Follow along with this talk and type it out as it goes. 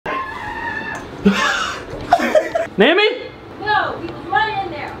Nammy? No, he was right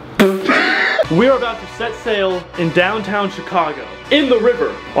in there. We're about to set sail in downtown Chicago, in the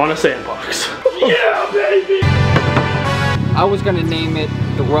river, on a sandbox. Yeah, baby! I was gonna name it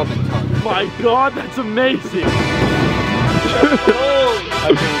the Rub Tug. My God, that's amazing.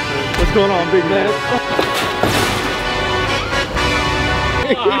 What's going on, big man?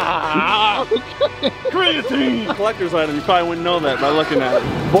 Creatine! Collector's item, you probably wouldn't know that by looking at it.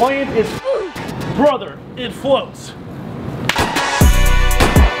 Buoyant is brother, it floats.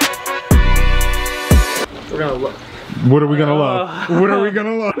 We're gonna look. What are we gonna love? What are we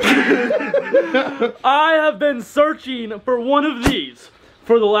gonna love? I have been searching for one of these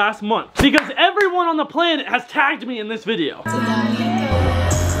for the last month because everyone on the planet has tagged me in this video.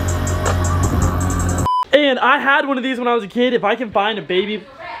 And I had one of these when I was a kid. If I can find a baby.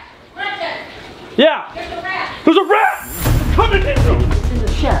 Yeah. There's a rat! Coming in! It's in the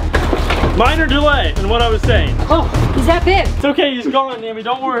shed. Minor delay in what I was saying. Oh, he's that big. It's okay, he's gone, Nammy,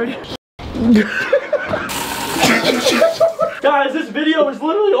 don't worry. Guys, this video is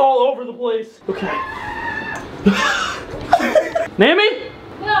literally all over the place. Okay. Nammy?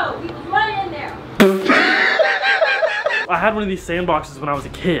 No, he was right in there. I had one of these sandboxes when I was a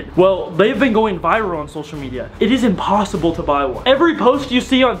kid. Well, they've been going viral on social media. It is impossible to buy one. Every post you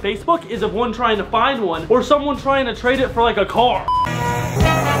see on Facebook is of one trying to find one or someone trying to trade it for like a car.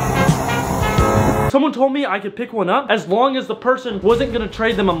 Someone told me I could pick one up as long as the person wasn't gonna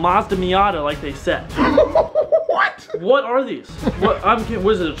trade them a Mazda Miata like they said. What? What are these? What?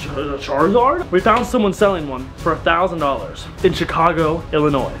 Was it a Charizard? We found someone selling one for $1,000 in Chicago,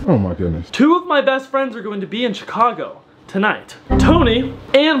 Illinois. Oh my goodness. Two of my best friends are going to be in Chicago tonight. Tony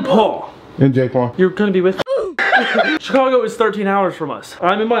and Paul. And Jake Paul. You're gonna be with me. Chicago is 13 hours from us.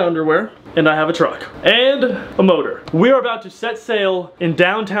 I'm in my underwear and I have a truck and a motor. We are about to set sail in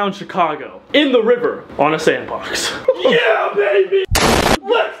downtown Chicago, in the river, on a sandbox. Yeah, baby!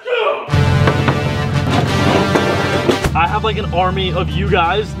 Let's go! I have like an army of you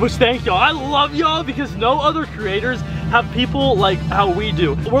guys, which thank y'all. I love y'all because no other creators have people like how we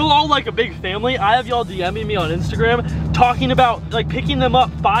do. We're all like a big family. I have y'all DMing me on Instagram talking about like picking them up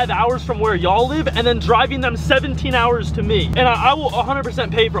 5 hours from where y'all live and then driving them 17 hours to me. And I will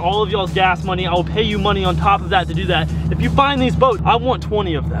 100% pay for all of y'all's gas money. I will pay you money on top of that to do that. If you find these boats, I want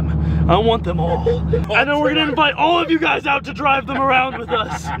 20 of them. I want them all. And then we're gonna invite all of you guys out to drive them around with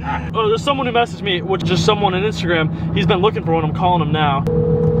us. Oh, there's someone who messaged me, which is just someone on Instagram. He's been looking for one, I'm calling him now.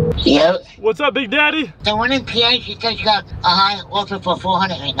 Yep. What's up, Big Daddy? The one in PA, she says you got a high offer for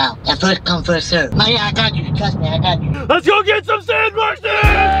 400 right now. And first come, first serve. Oh yeah, I got you. Trust me, I got you. Let's go get some sandboxes!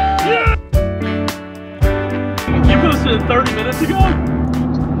 Yeah! You posted it 30 minutes ago?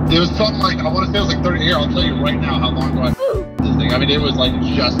 It was something like, I want to say it was like 30, here, I'll tell you right now how long ago I this thing. I mean, it was like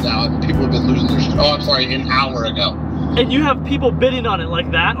just out. People have been losing their shit. Oh, I'm sorry, an hour ago. And you have people bidding on it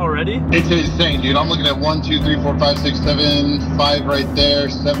like that already? It's insane, dude. I'm looking at 1, 2, 3, 4, 5, 6, 7, 5 right there,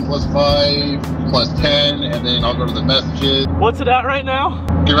 7 plus 5, plus 10, and then I'll go to the messages. What's it at right now?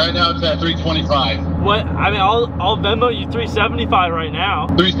 Okay, right now it's at 325. What? I mean, I'll Venmo you 375 right now.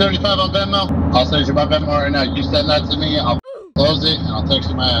 375 on Venmo? I'll send you my Venmo right now. You send that to me, I'll close it, and I'll text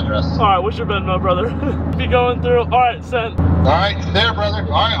you my address. All right, what's your Venmo, brother? Be going through. All right, sent. All right, it's there, brother.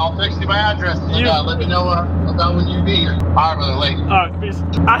 All right, I'll text you my address. And, let me know about when you be here. All right, brother, late. All right, peace.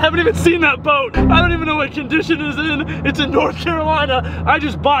 I haven't even seen that boat. I don't even know what condition it's in. It's in North Carolina. I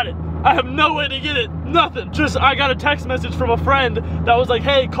just bought it. I have no way to get it. Nothing. Just, I got a text message from a friend that was like,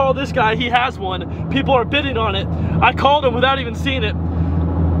 hey, call this guy. He has one. People are bidding on it. I called him without even seeing it.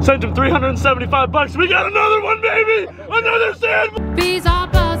 Sent him 375 bucks. We got another one, baby! Another sand! Bees are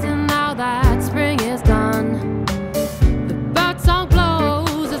buzzing now that spring is done. The bird song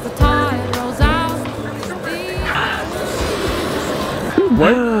blows as the tide rolls out.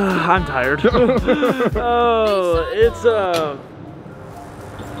 What? I'm tired. Oh, it's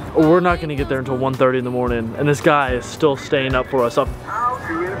we're not gonna get there until 1:30 in the morning, and this guy is still staying up for us. How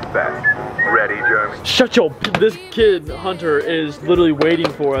do you expect? Ready, Jeremy? Shut your. This kid Hunter is literally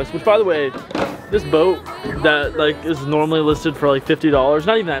waiting for us. Which, by the way, this boat that like is normally listed for like $50,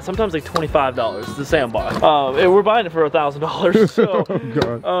 not even that. Sometimes like $25. It's a sandbox. And we're buying it for $1,000.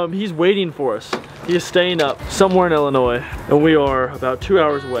 So he's waiting for us. He is staying up somewhere in Illinois, and we are about 2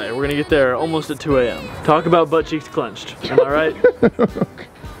 hours away. We're gonna get there almost at 2 a.m. Talk about butt cheeks clenched. Am I right?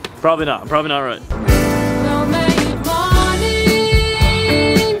 Probably not. I'm probably not right.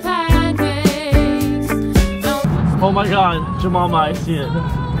 Oh my God, Jamal, I see it.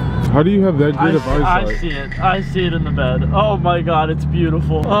 How do you have that great of eyesight? I see it. I see it in the bed. Oh my god, it's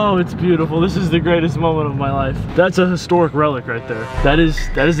beautiful. Oh, it's beautiful. This is the greatest moment of my life. That's a historic relic right there. That is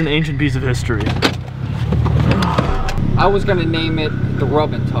an ancient piece of history. I was gonna name it the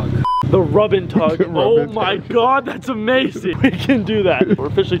Rub Tug. The Rub Tug. Oh my Tug. god, that's amazing. We can do that. We're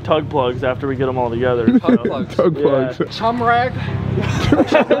officially tug plugs after we get them all together. Tug plugs. Tug plugs. Chum rag.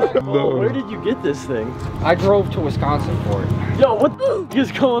 Oh, where did you get this thing? I drove to Wisconsin for it. Yo, what the f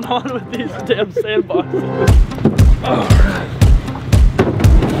is going on with these damn sandboxes?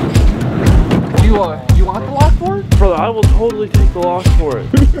 You want the lock for it? Brother, I will totally take the lock for it.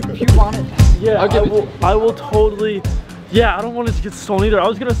 If you want it. Yeah, I'll give it to you. I will totally. Yeah, I don't want it to get stolen either. I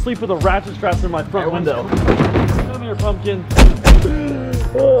was gonna sleep with a ratchet strap through my front window. Come here, pumpkin.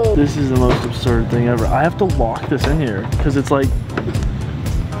 Oh. This is the most absurd thing ever. I have to lock this in here because it's like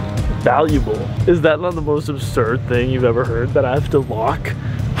valuable. Is that not the most absurd thing you've ever heard? That I have to lock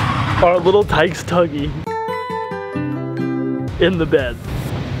our little Tykes Tuggy in the bed.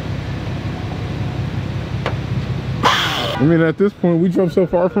 I mean, at this point, we jumped so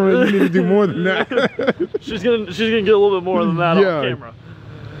far from it, you need to do more than that. She's gonna get a little bit more than that Yeah. off camera.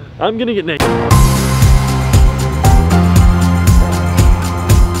 I'm gonna get naked.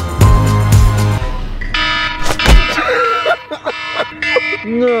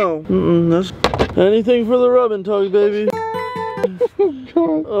 No. That's anything for the Rub Tug, baby.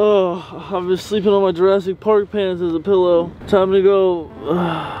 Oh, I'm just sleeping on my Jurassic Park pants as a pillow. Time to go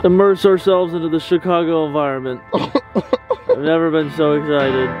immerse ourselves into the Chicago environment. I've never been so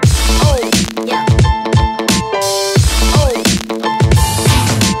excited.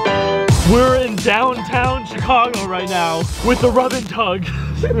 We're in downtown Chicago right now with the Rub Tug.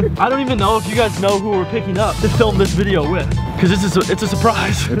 I don't even know if you guys know who we're picking up to film this video with, because it's a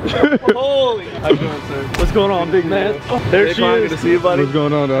surprise. Holy! How you doing, sir? What's going on, big man? Oh, there she is. Good to see you, buddy. What's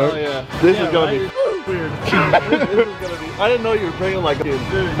going on, dog? Oh yeah. This is gonna be weird. this is gonna be. I didn't know you were bringing like a. Dude,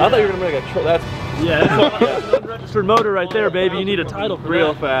 I thought you were gonna bring like a. That's Yeah, it's an unregistered motor right there, baby. You need a title for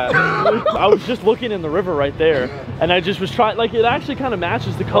real that. fast. I was just looking in the river right there, and I just was trying, like, it actually kind of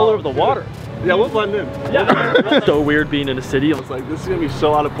matches the color of the water. Yeah, we'll blend in. Yeah. It's so weird being in a city. It's like, this is gonna be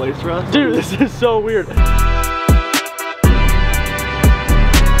so out of place for us. Dude, this is so weird.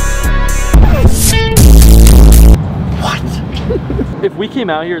 If we came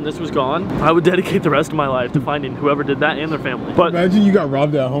out here and this was gone, I would dedicate the rest of my life to finding whoever did that and their family. But imagine you got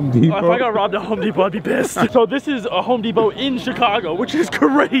robbed at Home Depot. if I got robbed at Home Depot, I'd be pissed. So this is a Home Depot in Chicago, which is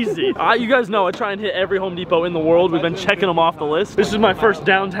crazy. You guys know I try and hit every Home Depot in the world. We've been checking them off the list. This is my first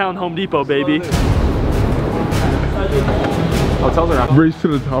downtown Home Depot, baby. Hotels are out. Race to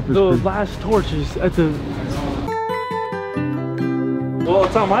the top is The pretty. last torch is at the... Well,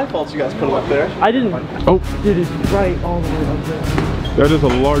 it's not my fault you guys put them up there. I didn't... Oh, It is right all the way up there. that is a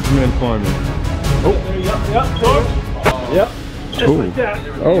large man climbing. Oh, yep, torch. Yep. Just Oh. like that.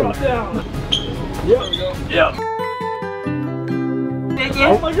 Oh. Drop down. Yep.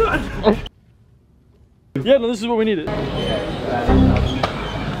 Oh my god. Yeah, no, this is what we needed. Well,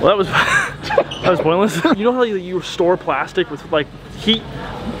 that was that was pointless. You know how you store plastic with like heat?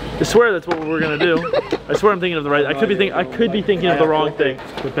 I swear that's what we're gonna do. I swear I'm thinking of the right. I could be thinking of the wrong thing.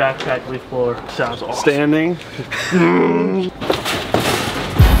 The backpack leaf blower sounds awesome. Standing.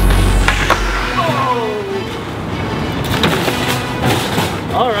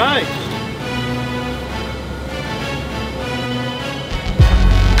 All right.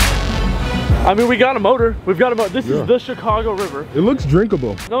 I mean, we got a motor. We've got a motor. This is the Chicago River. It looks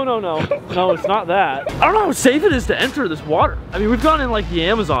drinkable. No, it's not that. I don't know how safe it is to enter this water. I mean, we've gone in like the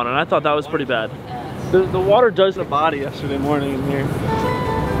Amazon, and I thought that was pretty bad. The water does The body yesterday morning in here.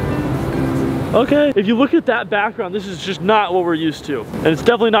 Okay. If you look at that background, this is just not what we're used to, and it's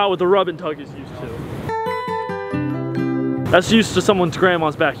definitely not what the Rub Tug is used to. That's used to someone's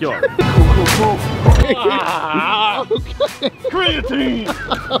grandma's backyard. Ah, creatine.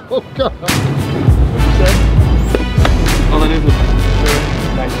 Oh, God. Oh, that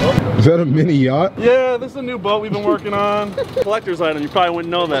is Is that a mini yacht? Yeah, this is a new boat we've been working on. Collector's item. You probably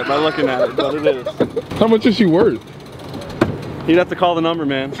wouldn't know that by looking at it, but it is. How much is she worth? You'd have to call the number,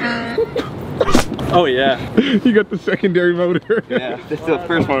 man. Oh yeah. You got the secondary motor. Yeah. The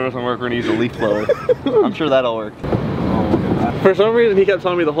first motor doesn't work. We're gonna use a leaf blower. I'm sure that'll work. For some reason, he kept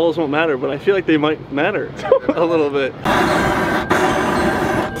telling me the holes won't matter, but I feel like they might matter a little bit.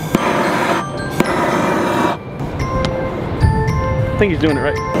 I think he's doing it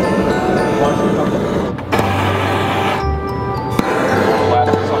right.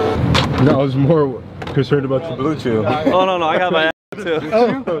 No, I was more concerned about your Bluetooth. Oh no, I got my Not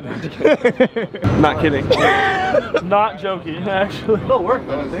kidding. Not joking, actually. It'll work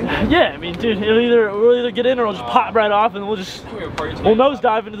though, I think. Yeah, I mean, dude, we'll either get in or it'll just pop right off and we'll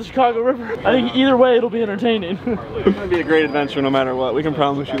nosedive into the Chicago River. I think either way it'll be entertaining. It's gonna be a great adventure no matter what. We can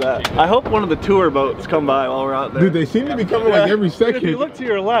promise you that. I hope one of the tour boats come by while we're out there. Dude, they seem to be coming like every second. If you look to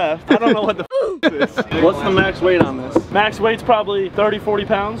your left, I don't know what the this is. What's the max weight on this? Max weight's probably 30, 40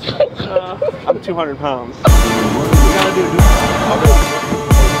 pounds. I'm 200 pounds.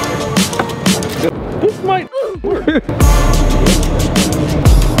 This might work.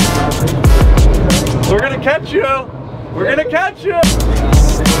 We're gonna catch you. We're gonna catch you.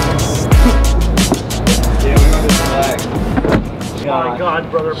 Oh my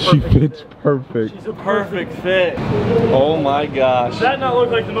God, brother, She perfect. fits perfect. She's a perfect fit. Oh my gosh. Does that not look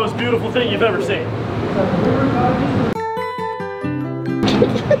like the most beautiful thing you've ever seen?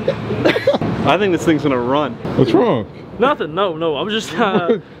 I think this thing's gonna run. What's wrong? Nothing, no, I'm just,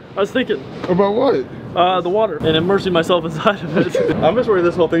 I was thinking. About what? The water, and immersing myself inside of it. I'm just worried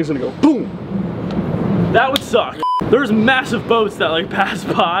this whole thing's gonna go boom. That would suck. There's massive boats that like pass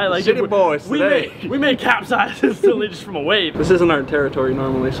by. Like City boys today. We may capsize instantly just from a wave. This isn't our territory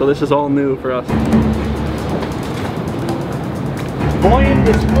normally, so this is all new for us. Buoyant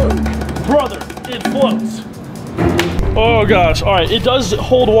is float. Brother, it floats. Oh gosh, all right. It does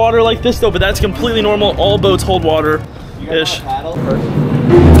hold water like this though, but that's completely normal. All boats hold water-ish.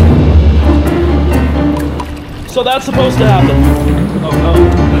 So that's supposed to happen. Oh no.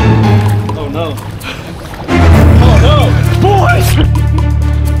 Oh no. Oh no! Boys!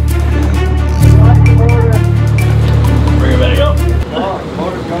 Bring it back up. Oh,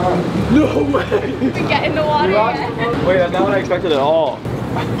 motor's gone. No way! Get in the water yet? Wait, that's not what I expected at all. We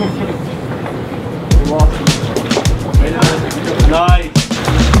lost him. Nice.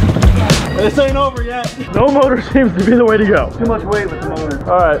 This ain't over yet. No motor seems to be the way to go. Too much weight with the motor.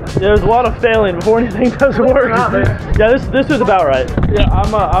 All right, there's a lot of failing before anything does work. Yeah, this is about right. Yeah,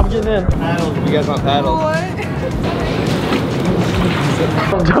 I'm getting in. Paddles. You guys want paddles?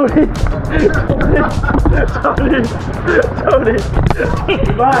 Tony.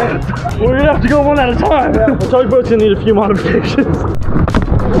 Bye. We're gonna have to go one at a time. The tugboat's gonna need a few modifications.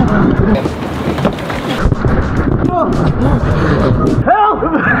 Help! Help!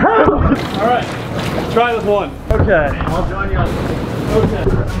 All right, Try with one. okay. I'll join you on this. Okay.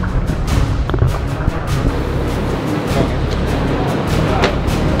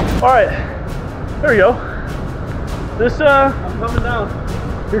 All right, there we go. This, I'm coming down.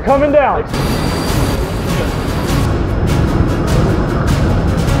 you're coming down.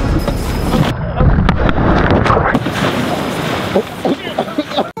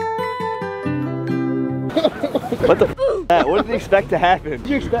 What the f that? What did you expect to happen? What did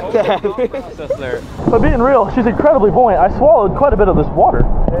you expect to happen? There. But being real, she's incredibly buoyant. I swallowed quite a bit of this water.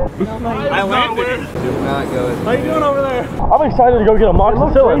 I landed. Do not go. How you doing over there? I'm excited to go get a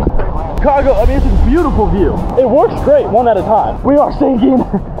moxicillin. Chicago, I mean, it's a beautiful view. It works great one at a time. We are sinking.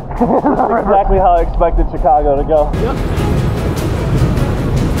 Exactly how I expected Chicago to go. Yep.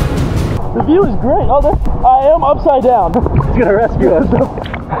 The view is great. Oh, I am upside down. It's gonna rescue us.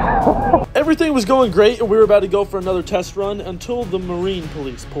 Everything was going great and we were about to go for another test run until the Marine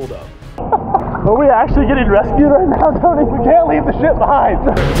police pulled up. Are we actually getting rescued right now, Tony? We can't leave the ship behind.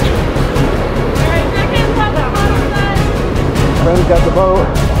 Friends got the boat.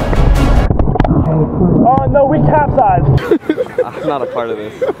 Oh no, we capsized. I'm not a part of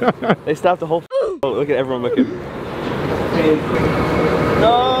this. They stopped the whole boat. Look at everyone looking.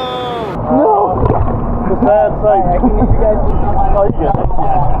 No! No! It's a sad sight. I can need you guys to... Oh, you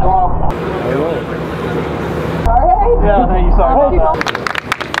good. Yeah, thank you. Sorry about that.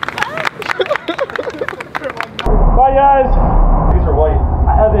 Bye, guys. These are white.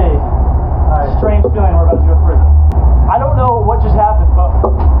 I have a strange feeling we're about to go to prison. I don't know what just happened, but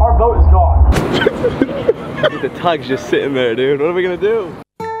our boat is gone. The tug's just sitting there, dude. What are we gonna do?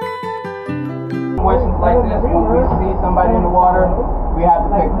 Situations like this, when we see somebody in the water, we have to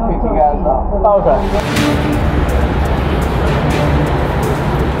pick you guys up. Oh, okay.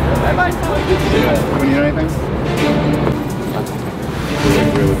 Can you hear anything?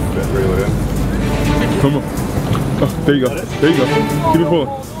 Reel it in. Come on. Oh, there you go. There you go. Keep it pulling.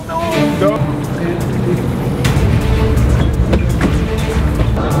 No.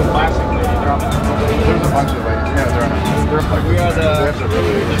 Classic lady. There's a bunch of ladies. Yeah, they're like, we are the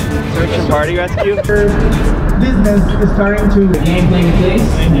Search and party rescue. Business is starting to game playing place,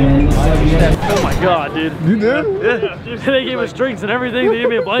 and Oh my god, dude. You did? Yeah. They gave us drinks and everything. They gave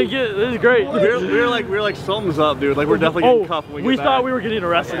me a blanket. This is great. We were like something's up, dude. Like we're definitely getting cuffed when we get thought back. we were getting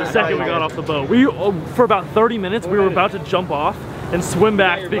arrested the second we got off the boat. We for about 30 minutes we were about to jump off, and swim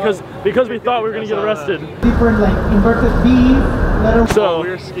back because we thought we were gonna get arrested. Different like inverted V. So we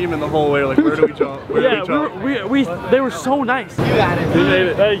were scheming the whole way. Like, where do we jump? Where do we jump? They were so nice. You got it. You made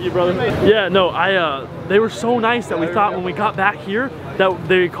it. Thank you, brother. Yeah, no, they were so nice that we thought when we got back here that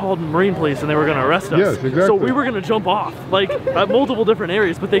they called Marine Police and they were gonna arrest us. Yes, exactly. So we were gonna jump off, like at multiple different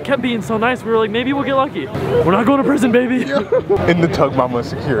areas, but they kept being so nice. We were like, maybe we'll get lucky. We're not going to prison, baby. And the tug mama is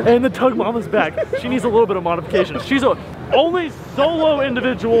secure. And the tug mama's back. She needs a little bit of modification. She's a only solo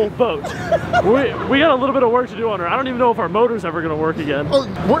individual boat. We got a little bit of work to do on her. I don't even know if our motor's ever gonna work again. Oh,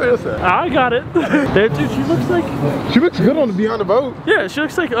 what is that? I got it. There, dude, she looks like... She looks good on the Beyond the boat. Yeah, she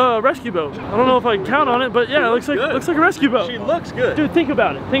looks like a rescue boat. I don't know if I can count on it, but yeah, it looks like a rescue boat. She looks good. Dude, think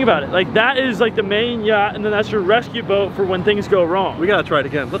about it. Think about it. Like, that is like the main yacht, and then that's your rescue boat for when things go wrong. We gotta try it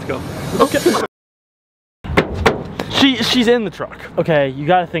again. Let's go. Okay. She's in the truck. Okay, you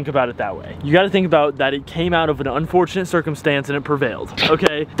gotta think about it that way. You gotta think about that it came out of an unfortunate circumstance and it prevailed.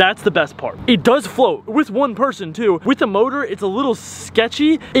 Okay, that's the best part. It does float with one person too. With the motor, it's a little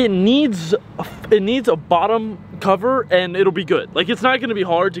sketchy. It needs a bottom cover and it'll be good. Like, it's not gonna be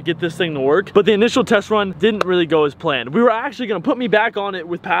hard to get this thing to work, but the initial test run didn't really go as planned. We were actually gonna put me back on it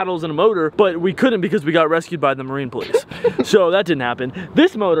with paddles and a motor, but we couldn't because we got rescued by the Marine Police. So that didn't happen.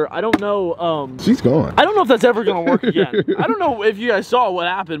 This motor, I don't know, she's gone. I don't know if that's ever gonna work again. I don't know if you guys saw what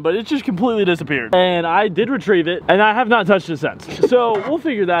happened, but it just completely disappeared. And I did retrieve it, and I have not touched it since. So we'll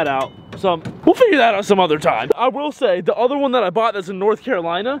figure that out. We'll figure that out some other time. I will say, the other one that I bought that's in North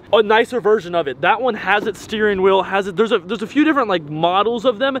Carolina, a nicer version of it. That one has its steering wheel, there's a few different like models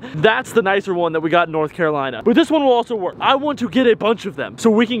of them. That's the nicer one that we got in North Carolina. But this one will also work. I want to get a bunch of them so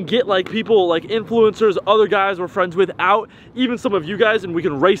we can get like people, like influencers, other guys we're friends with out, even some of you guys, and we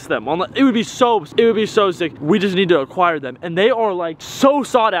can race them. It would be so sick. We just need to acquire them. And they are like so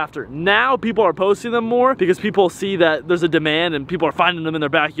sought after. Now people are posting them more because people see that there's a demand and people are finding them in their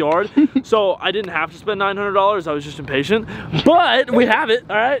backyard. So I didn't have to spend $900, I was just impatient. But we have it,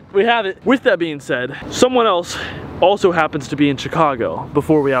 all right? We have it. With that being said, someone else also happens to be in Chicago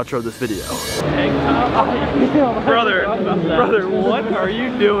before we outro this video. Brother, what are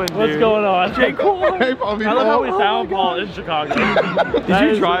you doing, dude? What's going on? Jake, I love how we found Paul in Chicago.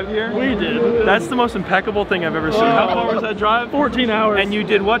 Did you drive here? We did. That's the most impeccable thing I've ever seen. How far was that drive? 14 hours. And you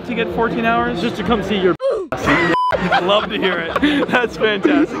did what to get 14 hours? Just to come see your Love to hear it. That's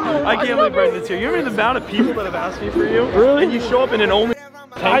fantastic. I can't believe Brendan's here. You remember the amount of people that have asked me for you? Really? And you show up in an only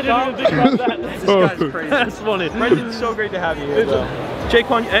I didn't even think about that. This guy's crazy. That's funny. Brendan's so great to have you here.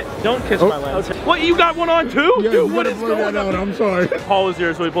 Jaquan, don't kiss my lens. Okay. What, you got one on too? Yeah, Dude, what is going on? I'm sorry. Paul was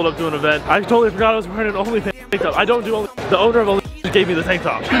here, so we pulled up to an event. I totally forgot I was wearing an OnlyFans tank top. I don't do Only. The owner of OnlyFans gave me the tank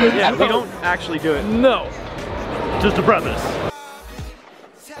top. Yeah, we don't actually do it. No. Just a preface.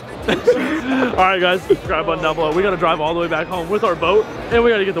 Alright guys, subscribe button down below. We gotta drive all the way back home with our boat, and we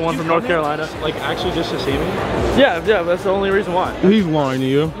gotta get the one from North Carolina. Like, actually just to see me? Yeah, that's the only reason why. He's lying to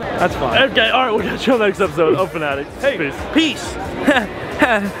you. That's fine. Okay, alright, we'll catch you on the next episode of Finatic. Hey, peace.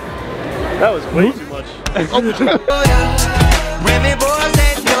 That was way too much.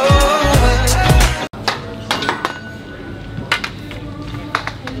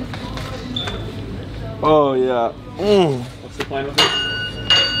 Oh yeah. What's the plan with it?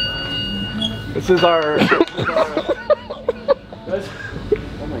 This is our. Oh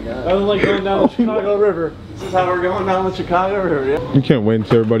my god. I was like going down the Chicago River. This is how we're going down the Chicago River. Yeah. You can't wait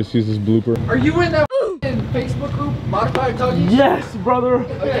until everybody sees this blooper. Are you in that Facebook group, Modified Tuggies? Yes, brother.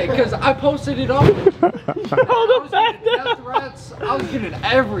 Okay, because I posted it up. Hold up back Death threats. I was getting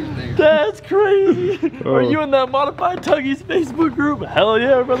everything. That's crazy. Are you in that Modified Tuggies Facebook group? Hell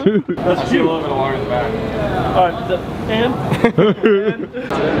yeah, brother. That's cute. A little bit along in the back. Alright, and?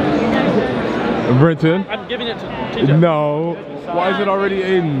 Brenton? I'm giving it to TJ. No. Why is it already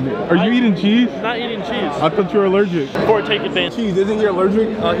eaten? Are you eating cheese? I'm not eating cheese. I thought you were allergic. Before I take advantage. Cheese, isn't he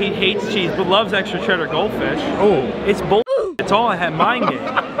allergic? Oh, he hates cheese, but loves extra cheddar goldfish. Oh. It's bull. It's all I had mind game.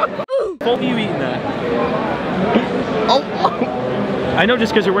 Both of you eating that. Oh. I know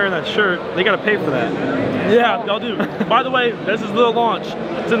just because you're wearing that shirt, they gotta pay for that. Yeah, I'll do. By the way, this is the launch.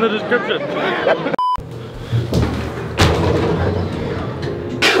 It's in the description.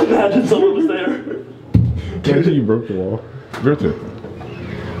 Imagine someone was there. Imagine you broke the wall. Brenton.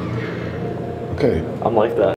 Okay. I'm like that.